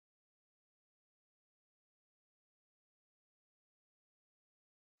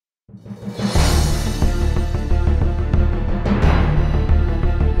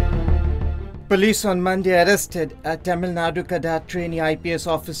Police on Monday arrested a Tamil Nadu-cadre trainee IPS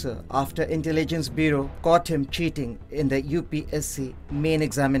officer after Intelligence Bureau caught him cheating in the UPSC main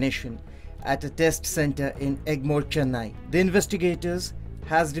examination at a test center in Egmore, Chennai. The investigators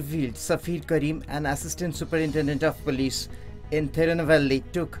has revealed Safeer Karim, an assistant superintendent of police in Tirunelveli,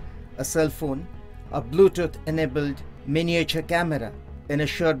 took a cell phone, a Bluetooth-enabled miniature camera in a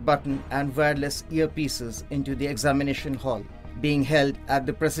shirt button and wireless earpieces into the examination hall being held at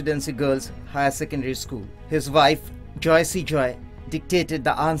the Presidency Girls Higher Secondary School. His wife, Joicy Joy, dictated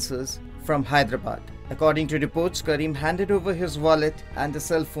the answers from Hyderabad. According to reports, Karim handed over his wallet and the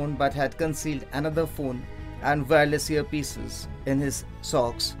cell phone but had concealed another phone and wireless earpieces in his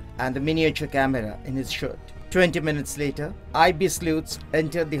socks and the miniature camera in his shirt. 20 minutes later, IB sleuths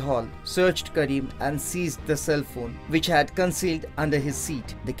entered the hall, searched Karim and seized the cell phone, which had concealed under his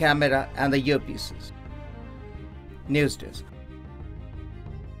seat the camera and the earpieces. News Desk.